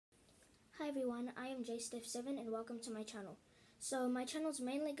Hi everyone, I am JStiff7 and welcome to my channel. So my channel is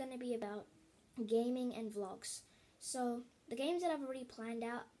mainly going to be about gaming and vlogs. So the games that I've already planned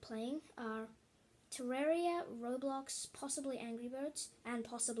out playing are Terraria, Roblox, possibly Angry Birds, and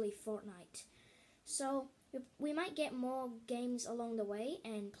possibly Fortnite. So we might get more games along the way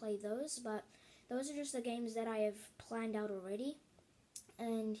and play those, but those are just the games that I have planned out already.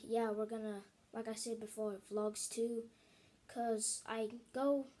 And yeah, we're gonna, like I said before, vlogs too, because I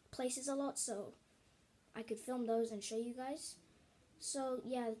go places a lot, so I could film those and show you guys. So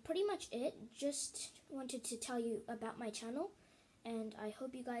yeah, pretty much it. Just wanted to tell you about my channel, and I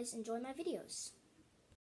hope you guys enjoy my videos.